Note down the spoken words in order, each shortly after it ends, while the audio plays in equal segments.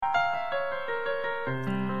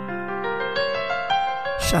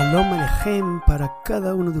Shalom Alejem para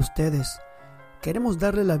cada uno de ustedes. Queremos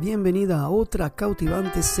darle la bienvenida a otra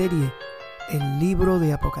cautivante serie, el libro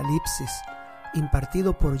de Apocalipsis,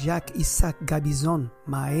 impartido por Jacques Isaac Gabizon,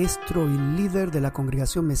 maestro y líder de la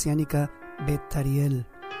congregación mesiánica Bet Ariel.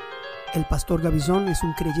 El pastor Gabizon es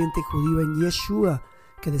un creyente judío en Yeshua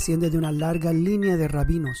que desciende de una larga línea de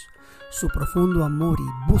rabinos. Su profundo amor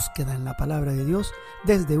y búsqueda en la palabra de Dios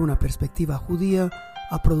desde una perspectiva judía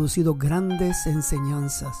ha producido grandes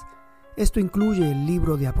enseñanzas. Esto incluye el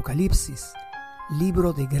libro de Apocalipsis,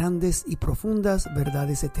 libro de grandes y profundas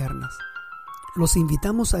verdades eternas. Los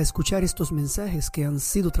invitamos a escuchar estos mensajes que han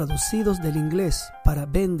sido traducidos del inglés para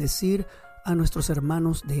bendecir a nuestros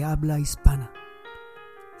hermanos de habla hispana.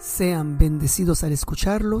 Sean bendecidos al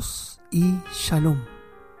escucharlos y Shalom.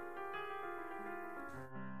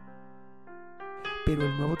 Pero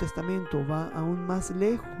el Nuevo Testamento va aún más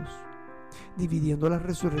lejos, dividiendo las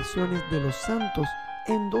resurrecciones de los santos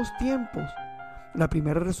en dos tiempos. La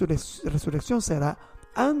primera resurrección será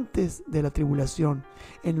antes de la tribulación,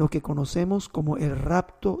 en lo que conocemos como el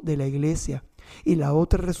rapto de la iglesia, y la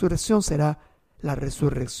otra resurrección será la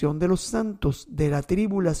resurrección de los santos de la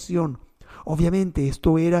tribulación. Obviamente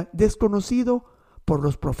esto era desconocido por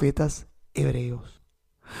los profetas hebreos.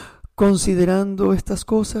 Considerando estas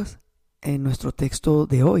cosas, en nuestro texto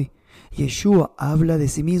de hoy, Yeshua habla de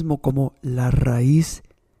sí mismo como la raíz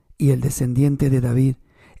y el descendiente de David,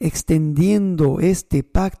 extendiendo este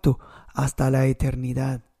pacto hasta la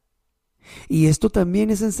eternidad. Y esto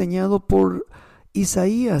también es enseñado por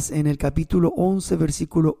Isaías en el capítulo 11,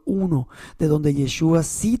 versículo 1, de donde Yeshua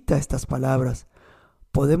cita estas palabras.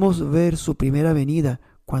 Podemos ver su primera venida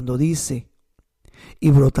cuando dice: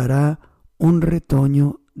 y brotará un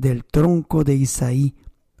retoño del tronco de Isaí,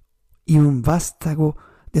 y un vástago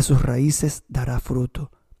de sus raíces dará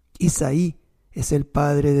fruto. Isaí es el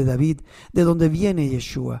padre de David, de donde viene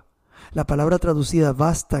Yeshua. La palabra traducida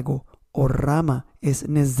vástago o rama es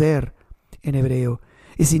nezer en hebreo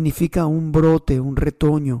y significa un brote, un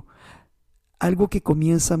retoño, algo que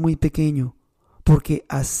comienza muy pequeño, porque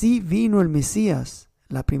así vino el Mesías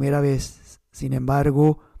la primera vez. Sin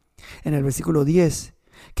embargo, en el versículo 10,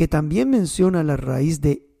 que también menciona la raíz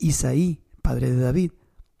de Isaí, padre de David,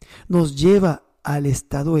 nos lleva al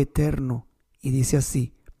estado eterno y dice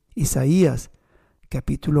así, Isaías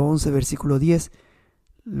capítulo 11 versículo 10,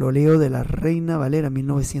 lo leo de la Reina Valera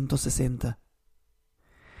 1960.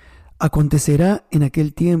 Acontecerá en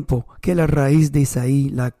aquel tiempo que la raíz de Isaí,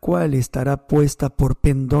 la cual estará puesta por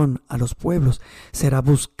pendón a los pueblos, será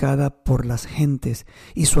buscada por las gentes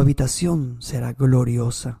y su habitación será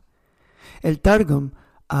gloriosa. El Targum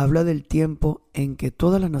habla del tiempo en que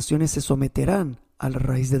todas las naciones se someterán a la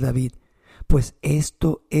raíz de David, pues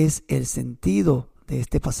esto es el sentido de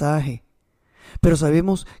este pasaje. Pero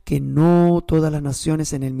sabemos que no todas las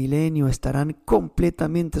naciones en el milenio estarán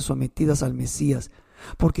completamente sometidas al Mesías,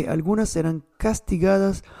 porque algunas serán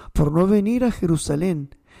castigadas por no venir a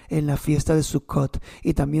Jerusalén en la fiesta de Sukkot,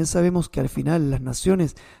 y también sabemos que al final las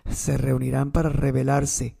naciones se reunirán para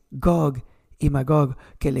rebelarse, Gog y Magog,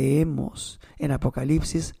 que leemos en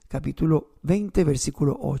Apocalipsis capítulo 20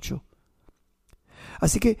 versículo 8.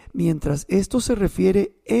 Así que mientras esto se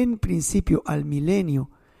refiere en principio al milenio,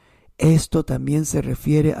 esto también se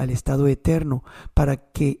refiere al estado eterno,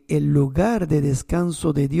 para que el lugar de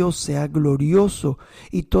descanso de Dios sea glorioso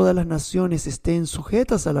y todas las naciones estén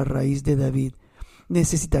sujetas a la raíz de David.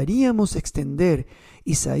 Necesitaríamos extender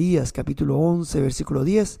Isaías capítulo 11 versículo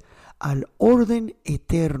 10 al orden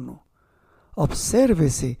eterno.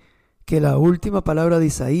 Obsérvese que la última palabra de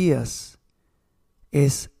Isaías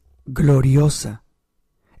es gloriosa.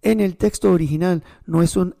 En el texto original no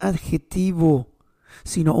es un adjetivo,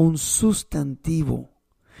 sino un sustantivo.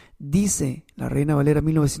 Dice la Reina Valera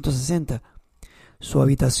 1960, su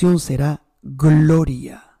habitación será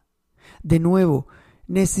gloria. De nuevo,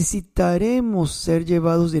 necesitaremos ser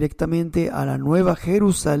llevados directamente a la Nueva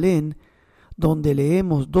Jerusalén, donde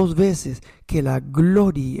leemos dos veces que la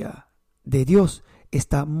gloria de Dios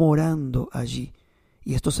está morando allí.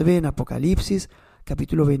 Y esto se ve en Apocalipsis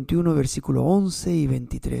capítulo 21, versículo 11 y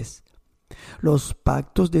 23. Los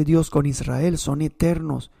pactos de Dios con Israel son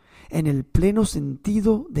eternos en el pleno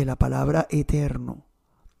sentido de la palabra eterno.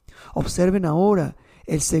 Observen ahora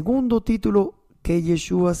el segundo título que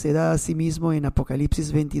Yeshua se da a sí mismo en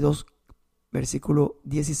Apocalipsis 22, versículo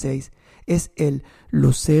 16. Es el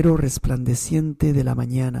lucero resplandeciente de la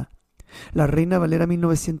mañana. La Reina Valera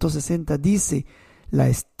 1960 dice la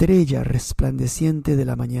estrella resplandeciente de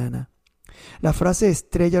la mañana. La frase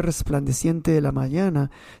estrella resplandeciente de la mañana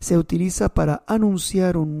se utiliza para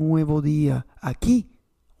anunciar un nuevo día, aquí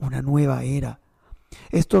una nueva era.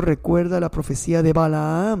 Esto recuerda la profecía de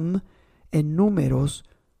Balaam en Números,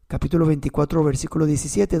 capítulo 24, versículo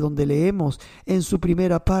 17, donde leemos en su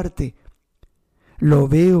primera parte: lo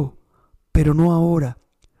veo, pero no ahora,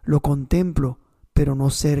 lo contemplo, pero no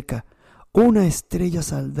cerca. Una estrella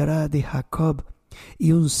saldrá de Jacob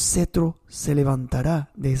y un cetro se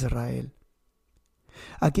levantará de Israel.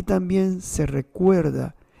 Aquí también se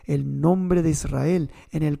recuerda el nombre de Israel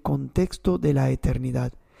en el contexto de la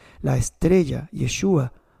eternidad. La estrella,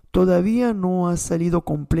 Yeshua, todavía no ha salido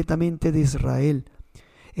completamente de Israel.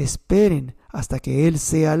 Esperen hasta que Él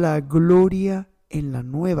sea la gloria en la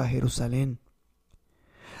nueva Jerusalén.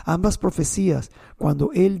 Ambas profecías,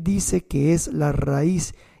 cuando Él dice que es la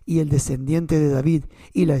raíz y el descendiente de David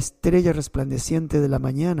y la estrella resplandeciente de la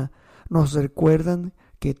mañana, nos recuerdan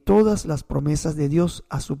que todas las promesas de Dios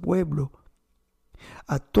a su pueblo,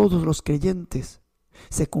 a todos los creyentes,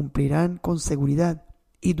 se cumplirán con seguridad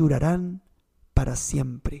y durarán para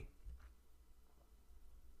siempre.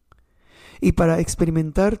 Y para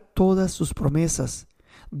experimentar todas sus promesas,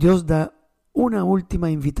 Dios da una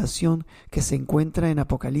última invitación que se encuentra en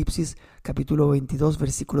Apocalipsis capítulo 22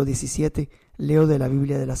 versículo 17. Leo de la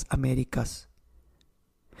Biblia de las Américas.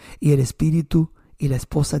 Y el Espíritu y la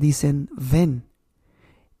esposa dicen: ven.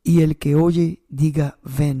 Y el que oye diga: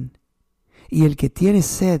 ven. Y el que tiene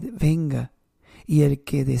sed venga. Y el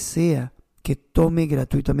que desea que tome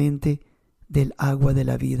gratuitamente del agua de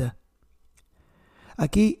la vida.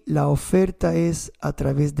 Aquí la oferta es a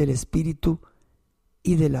través del Espíritu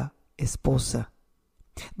y de la esposa,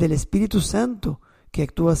 del Espíritu Santo, que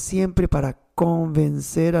actúa siempre para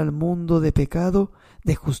convencer al mundo de pecado,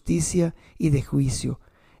 de justicia y de juicio.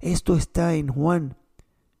 Esto está en Juan,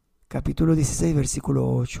 capítulo 16,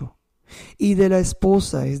 versículo 8. Y de la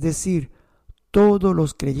esposa, es decir, todos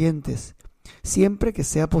los creyentes, siempre que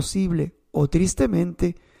sea posible o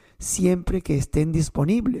tristemente, siempre que estén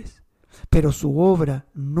disponibles. Pero su obra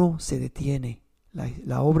no se detiene.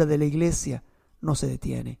 La obra de la iglesia no se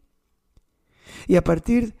detiene. Y a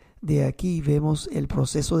partir de aquí vemos el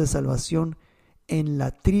proceso de salvación en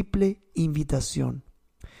la triple invitación.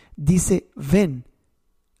 Dice: ven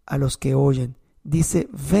a los que oyen. Dice: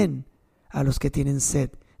 ven a los que tienen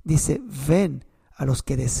sed. Dice: ven a los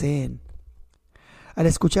que deseen. Al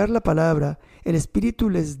escuchar la palabra, el Espíritu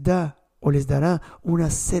les da o les dará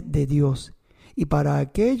una sed de Dios. Y para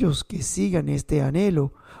aquellos que sigan este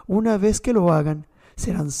anhelo, una vez que lo hagan,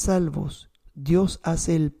 serán salvos. Dios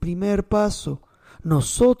hace el primer paso.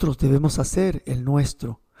 Nosotros debemos hacer el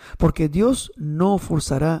nuestro, porque Dios no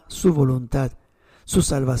forzará su voluntad, su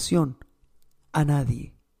salvación, a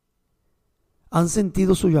nadie. ¿Han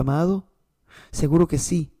sentido su llamado? Seguro que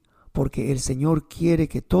sí, porque el Señor quiere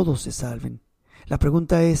que todos se salven. La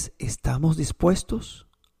pregunta es: ¿estamos dispuestos?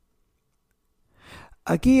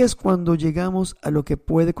 Aquí es cuando llegamos a lo que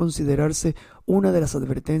puede considerarse una de las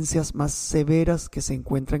advertencias más severas que se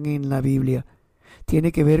encuentran en la Biblia.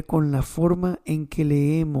 Tiene que ver con la forma en que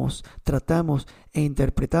leemos, tratamos e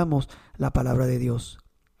interpretamos la palabra de Dios.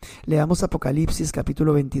 Leamos Apocalipsis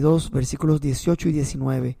capítulo 22, versículos 18 y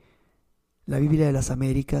 19. La Biblia de las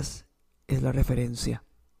Américas es la referencia.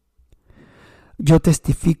 Yo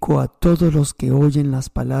testifico a todos los que oyen las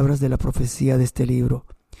palabras de la profecía de este libro.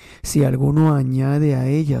 Si alguno añade a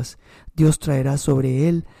ellas, Dios traerá sobre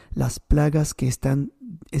él las plagas que están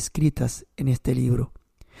escritas en este libro.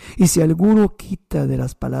 Y si alguno quita de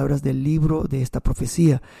las palabras del libro de esta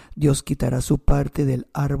profecía, Dios quitará su parte del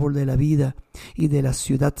árbol de la vida y de la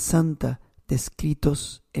ciudad santa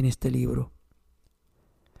descritos en este libro.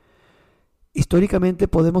 Históricamente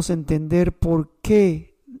podemos entender por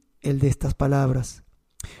qué el de estas palabras.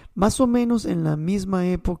 Más o menos en la misma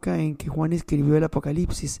época en que Juan escribió el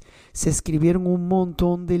Apocalipsis, se escribieron un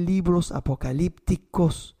montón de libros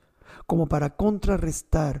apocalípticos como para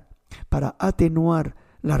contrarrestar, para atenuar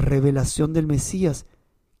la revelación del Mesías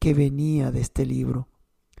que venía de este libro.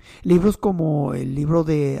 Libros como el libro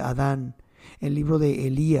de Adán, el libro de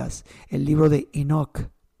Elías, el libro de Enoc,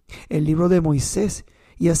 el libro de Moisés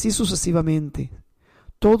y así sucesivamente,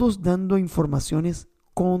 todos dando informaciones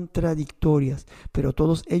contradictorias, pero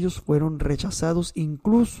todos ellos fueron rechazados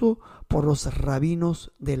incluso por los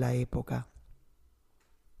rabinos de la época.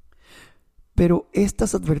 Pero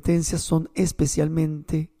estas advertencias son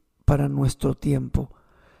especialmente para nuestro tiempo.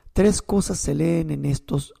 3 cosas se leen en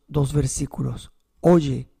estos 2 versículos: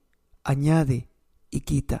 oye, añade y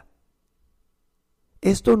quita.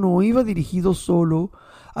 Esto no iba dirigido solo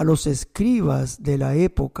a los escribas de la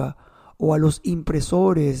época o a los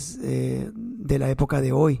impresores de la época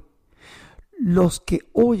de hoy. Los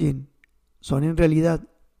que oyen son en realidad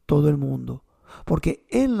todo el mundo, porque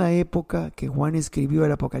en la época que Juan escribió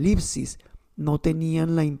el Apocalipsis no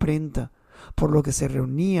tenían la imprenta, por lo que se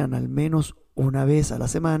reunían al menos una vez a la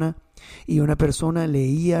semana y una persona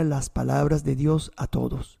leía las palabras de Dios a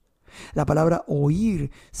todos. La palabra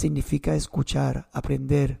oír significa escuchar,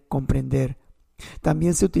 aprender, comprender.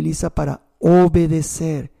 También se utiliza para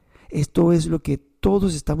obedecer. Esto es lo que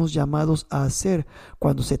todos estamos llamados a hacer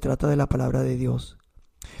cuando se trata de la palabra de Dios.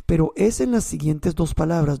 Pero es en las siguientes dos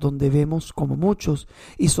palabras donde vemos como muchos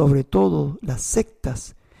y sobre todo las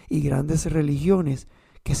sectas y grandes religiones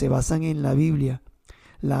que se basan en la Biblia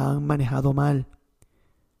la han manejado mal.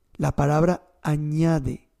 La palabra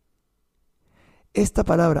añade. Esta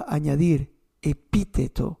palabra añadir,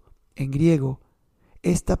 epíteto en griego,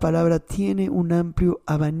 esta palabra tiene un amplio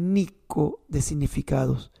abanico de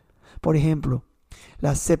significados. Por ejemplo,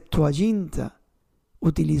 la Septuaginta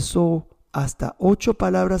utilizó hasta 8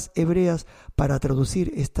 palabras hebreas para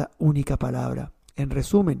traducir esta única palabra. En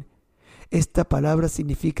resumen, esta palabra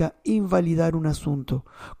significa invalidar un asunto,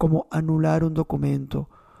 como anular un documento,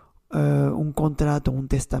 un contrato, un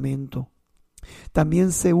testamento.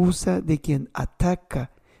 También se usa de quien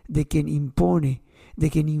ataca, de quien impone, de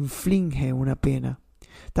quien inflige una pena.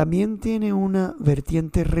 También tiene una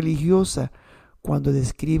vertiente religiosa cuando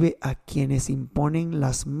describe a quienes imponen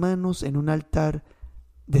las manos en un altar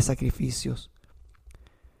de sacrificios.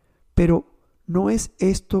 Pero ¿no es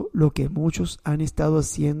esto lo que muchos han estado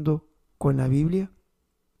haciendo con la Biblia?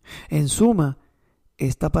 En suma,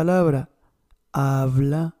 esta palabra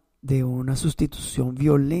habla de una sustitución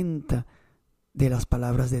violenta de las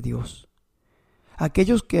palabras de Dios.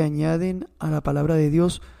 Aquellos que añaden a la palabra de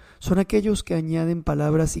Dios son aquellos que añaden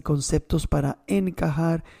palabras y conceptos para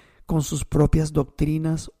encajar con sus propias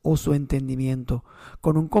doctrinas o su entendimiento,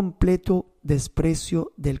 con un completo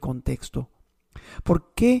desprecio del contexto.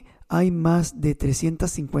 ¿Por qué hay más de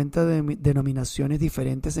 350 denominaciones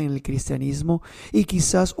diferentes en el cristianismo y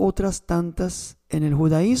quizás otras tantas en el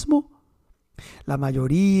judaísmo? La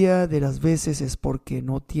mayoría de las veces es porque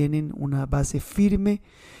no tienen una base firme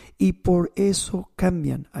y por eso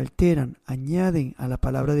cambian, alteran, añaden a la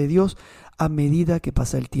palabra de Dios a medida que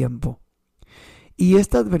pasa el tiempo. Y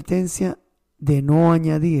esta advertencia de no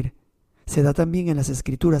añadir se da también en las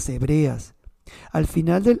escrituras hebreas. Al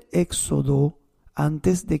final del Éxodo,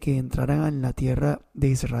 antes de que entraran en la tierra de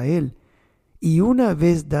Israel, y una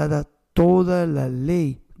vez dada toda la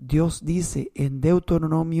ley, Dios dice en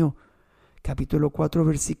Deuteronomio capítulo 4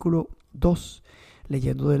 versículo 2,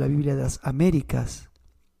 leyendo de la Biblia de las Américas: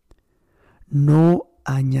 no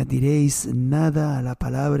añadiréis nada a la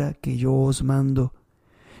palabra que yo os mando,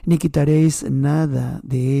 ni quitaréis nada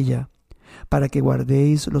de ella, para que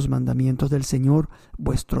guardéis los mandamientos del Señor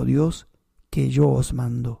vuestro Dios que yo os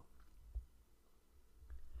mando.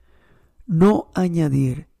 No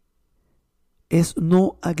añadir es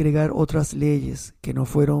no agregar otras leyes que no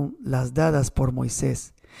fueron las dadas por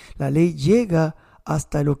Moisés. La ley llega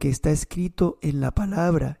hasta lo que está escrito en la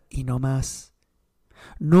palabra y no más.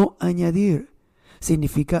 No añadir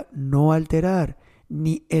significa no alterar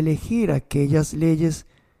ni elegir aquellas leyes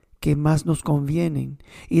que más nos convienen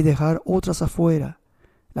y dejar otras afuera.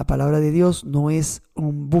 La palabra de Dios no es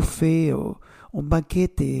un buffet o un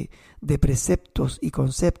banquete de preceptos y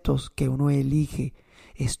conceptos que uno elige.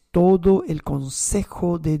 Es todo el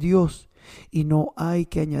consejo de Dios y no hay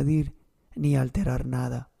que añadir ni alterar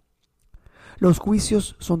nada. Los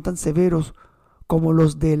juicios son tan severos como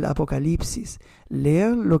los del Apocalipsis.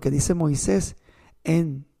 Lean lo que dice Moisés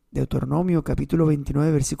en Deuteronomio capítulo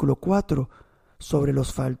 29 versículo 4 sobre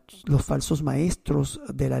los falsos maestros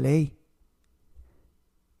de la ley.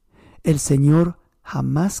 El Señor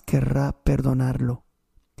jamás querrá perdonarlo,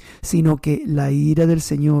 sino que la ira del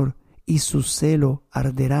Señor y su celo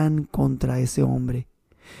arderán contra ese hombre,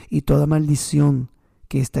 y toda maldición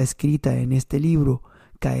que está escrita en este libro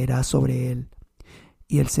caerá sobre él,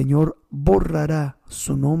 y el Señor borrará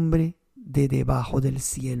su nombre de debajo del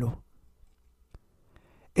cielo.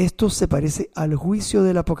 Esto se parece al juicio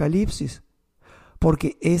del Apocalipsis,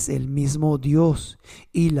 porque es el mismo Dios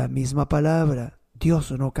y la misma palabra.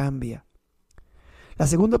 Dios no cambia. La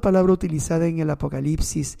segunda palabra utilizada en el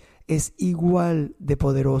Apocalipsis es igual de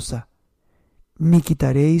poderosa: ni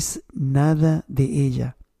quitaréis nada de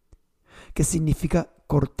ella, que significa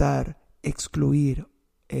cortar, excluir,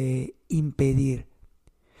 impedir.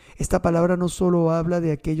 Esta palabra no solo habla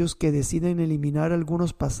de aquellos que deciden eliminar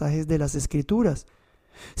algunos pasajes de las Escrituras,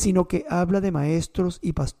 sino que habla de maestros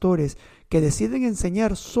y pastores que deciden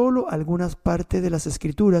enseñar solo algunas partes de las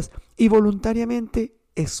Escrituras y voluntariamente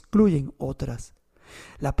excluyen otras.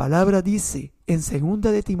 La palabra dice en 2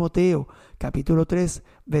 de Timoteo, capítulo 3,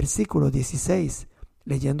 versículo 16,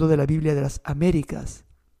 leyendo de la Biblia de las Américas: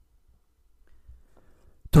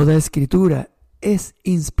 Toda escritura es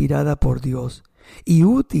inspirada por Dios y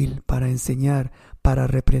útil para enseñar, para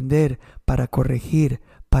reprender, para corregir,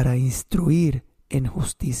 para instruir en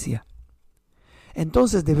justicia.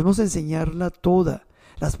 Entonces debemos enseñarla toda,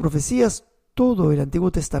 las profecías, todo el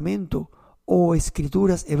Antiguo Testamento o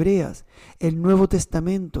escrituras hebreas, el Nuevo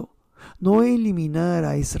Testamento. No eliminar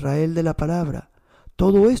a Israel de la palabra.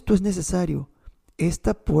 Todo esto es necesario.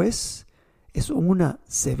 Esta, pues, es una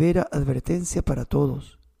severa advertencia para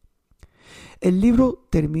todos. El libro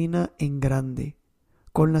termina en grande,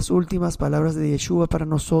 con las últimas palabras de Yeshua para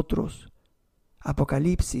nosotros.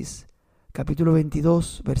 Apocalipsis, capítulo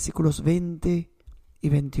 22, versículos 20 y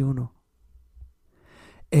 21.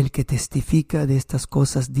 El que testifica de estas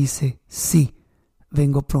cosas dice: sí,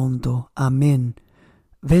 vengo pronto. Amén.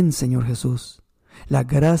 Ven, Señor Jesús. La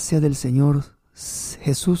gracia del Señor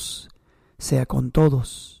Jesús sea con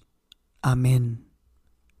todos. Amén.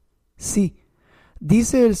 Sí,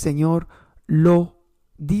 dice el Señor, lo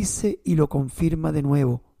dice y lo confirma de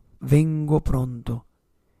nuevo: vengo pronto.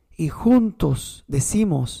 Y juntos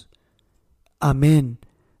decimos: amén.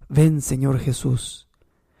 Ven, Señor Jesús.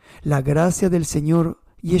 La gracia del Señor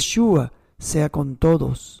Yeshua sea con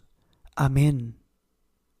todos. Amén.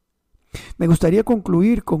 Me gustaría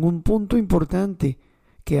concluir con un punto importante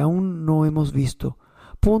que aún no hemos visto,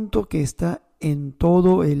 punto que está en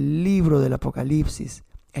todo el libro del Apocalipsis.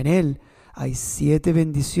 En él hay 7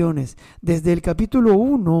 bendiciones, desde el capítulo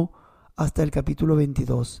 1 hasta el capítulo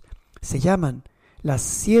 22. Se llaman las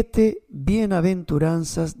 7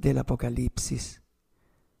 bienaventuranzas del Apocalipsis.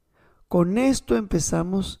 Con esto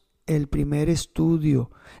empezamos el primer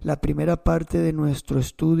estudio, la primera parte de nuestro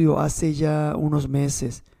estudio hace ya unos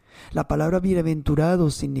meses. La palabra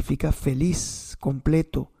bienaventurado significa feliz,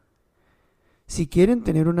 completo. Si quieren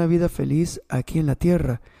tener una vida feliz aquí en la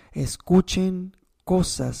tierra, escuchen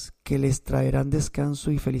cosas que les traerán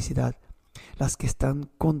descanso y felicidad, las que están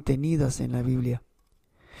contenidas en la Biblia.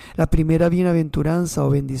 La primera bienaventuranza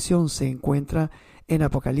o bendición se encuentra en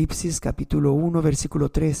Apocalipsis capítulo 1, versículo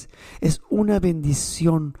 3. Es una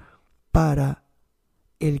bendición para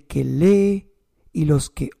el que lee y los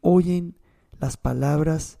que oyen las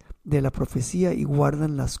palabras de la profecía y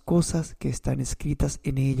guardan las cosas que están escritas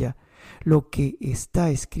en ella, lo que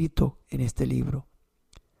está escrito en este libro.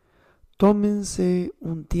 Tómense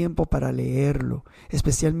un tiempo para leerlo,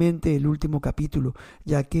 especialmente el último capítulo,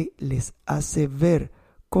 ya que les hace ver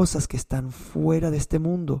cosas que están fuera de este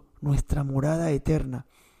mundo, nuestra morada eterna.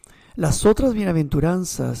 Las otras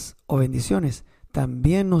bienaventuranzas o bendiciones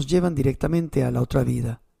también nos llevan directamente a la otra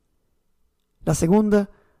vida. La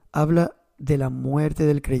segunda habla de la muerte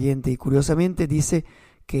del creyente y curiosamente dice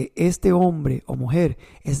que este hombre o mujer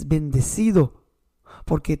es bendecido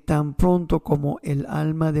porque tan pronto como el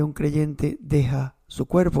alma de un creyente deja su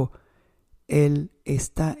cuerpo, él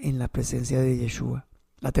está en la presencia de Yeshua.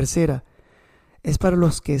 La tercera es para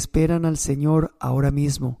los que esperan al Señor ahora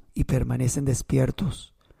mismo y permanecen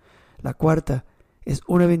despiertos. La cuarta es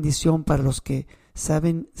una bendición para los que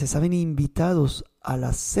se saben invitados a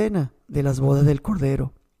la cena de las bodas del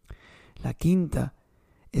Cordero. La quinta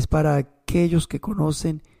es para aquellos que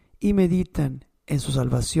conocen y meditan en su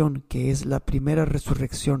salvación, que es la primera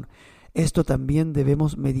resurrección. Esto también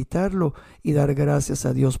debemos meditarlo y dar gracias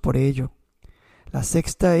a Dios por ello. La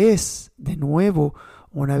sexta es, de nuevo,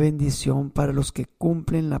 una bendición para los que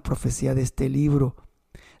cumplen la profecía de este libro.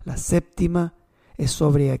 La séptima es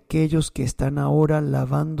sobre aquellos que están ahora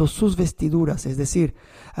lavando sus vestiduras, es decir,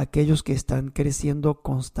 aquellos que están creciendo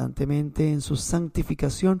constantemente en su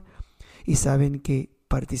santificación y saben que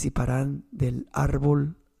participarán del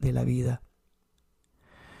árbol de la vida.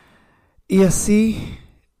 Y así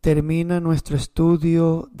termina nuestro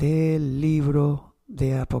estudio del libro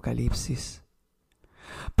de Apocalipsis.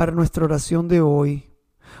 Para nuestra oración de hoy,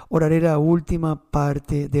 oraré la última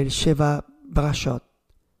parte del Sheva Brashot,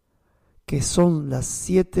 que son las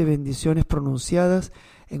 7 bendiciones pronunciadas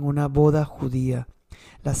en una boda judía.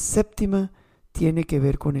 La séptima tiene que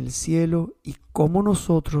ver con el cielo y cómo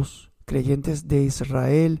nosotros, creyentes de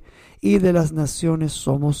Israel y de las naciones,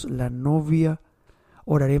 somos la novia.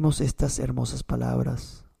 Oraremos estas hermosas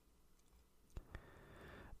palabras.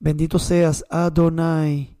 Bendito seas,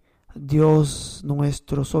 Adonai, Dios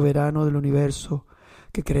nuestro, soberano del universo,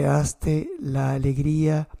 que creaste la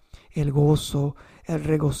alegría, el gozo, el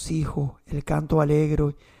regocijo, el canto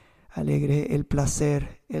alegre, el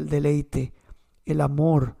placer, el deleite, el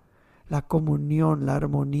amor, la comunión, la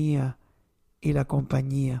armonía y la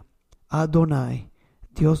compañía. Adonai,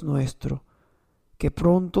 Dios nuestro, que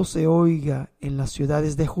pronto se oiga en las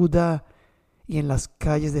ciudades de Judá y en las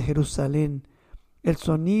calles de Jerusalén el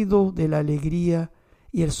sonido de la alegría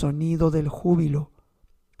y el sonido del júbilo,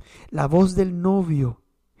 la voz del novio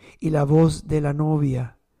y la voz de la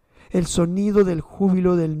novia, el sonido del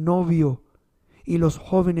júbilo del novio y los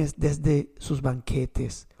jóvenes desde sus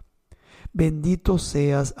banquetes. Bendito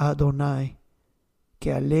seas, Adonai,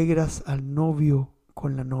 que alegras al novio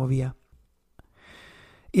con la novia.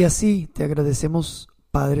 Y así te agradecemos,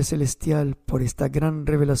 Padre Celestial, por esta gran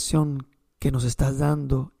revelación que nos estás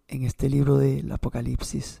dando en este libro del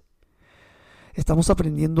Apocalipsis. Estamos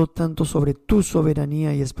aprendiendo tanto sobre tu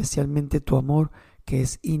soberanía y especialmente tu amor, que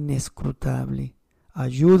es inescrutable.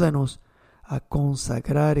 Ayúdanos a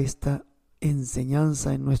consagrar esta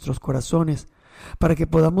enseñanza en nuestros corazones para que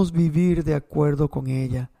podamos vivir de acuerdo con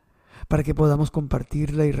ella, para que podamos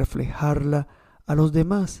compartirla y reflejarla a los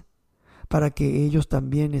demás, para que ellos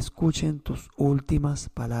también escuchen tus últimas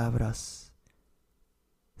palabras.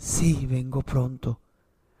 Sí, vengo pronto.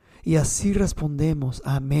 Y así respondemos,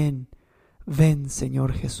 amén. Ven,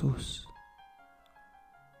 Señor Jesús.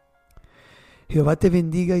 Jehová te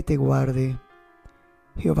bendiga y te guarde.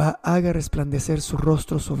 Jehová haga resplandecer su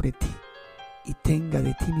rostro sobre ti y tenga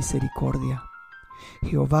de ti misericordia.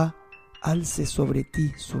 Jehová alce sobre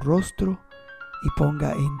ti su rostro y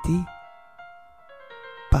ponga en ti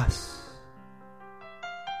paz.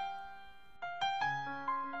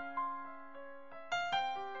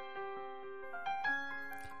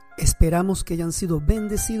 Esperamos que hayan sido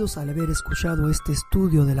bendecidos al haber escuchado este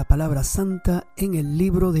estudio de la palabra santa en el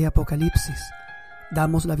libro de Apocalipsis.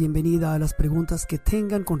 Damos la bienvenida a las preguntas que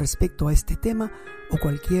tengan con respecto a este tema o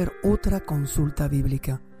cualquier otra consulta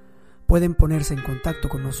bíblica. Pueden ponerse en contacto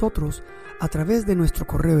con nosotros a través de nuestro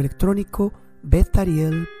correo electrónico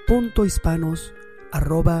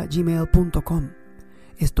betariel.hispanos@gmail.com.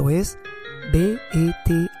 Esto es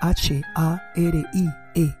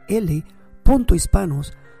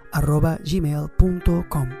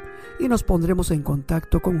betariel.hispanos@gmail.com, y nos pondremos en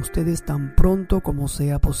contacto con ustedes tan pronto como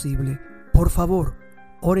sea posible. Por favor,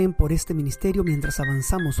 oren por este ministerio mientras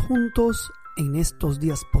avanzamos juntos en estos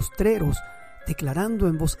días postreros, declarando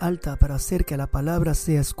en voz alta para hacer que la palabra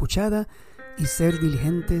sea escuchada y ser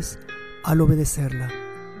diligentes al obedecerla.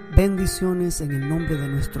 Bendiciones en el nombre de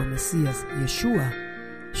nuestro Mesías Yeshua.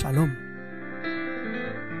 Shalom.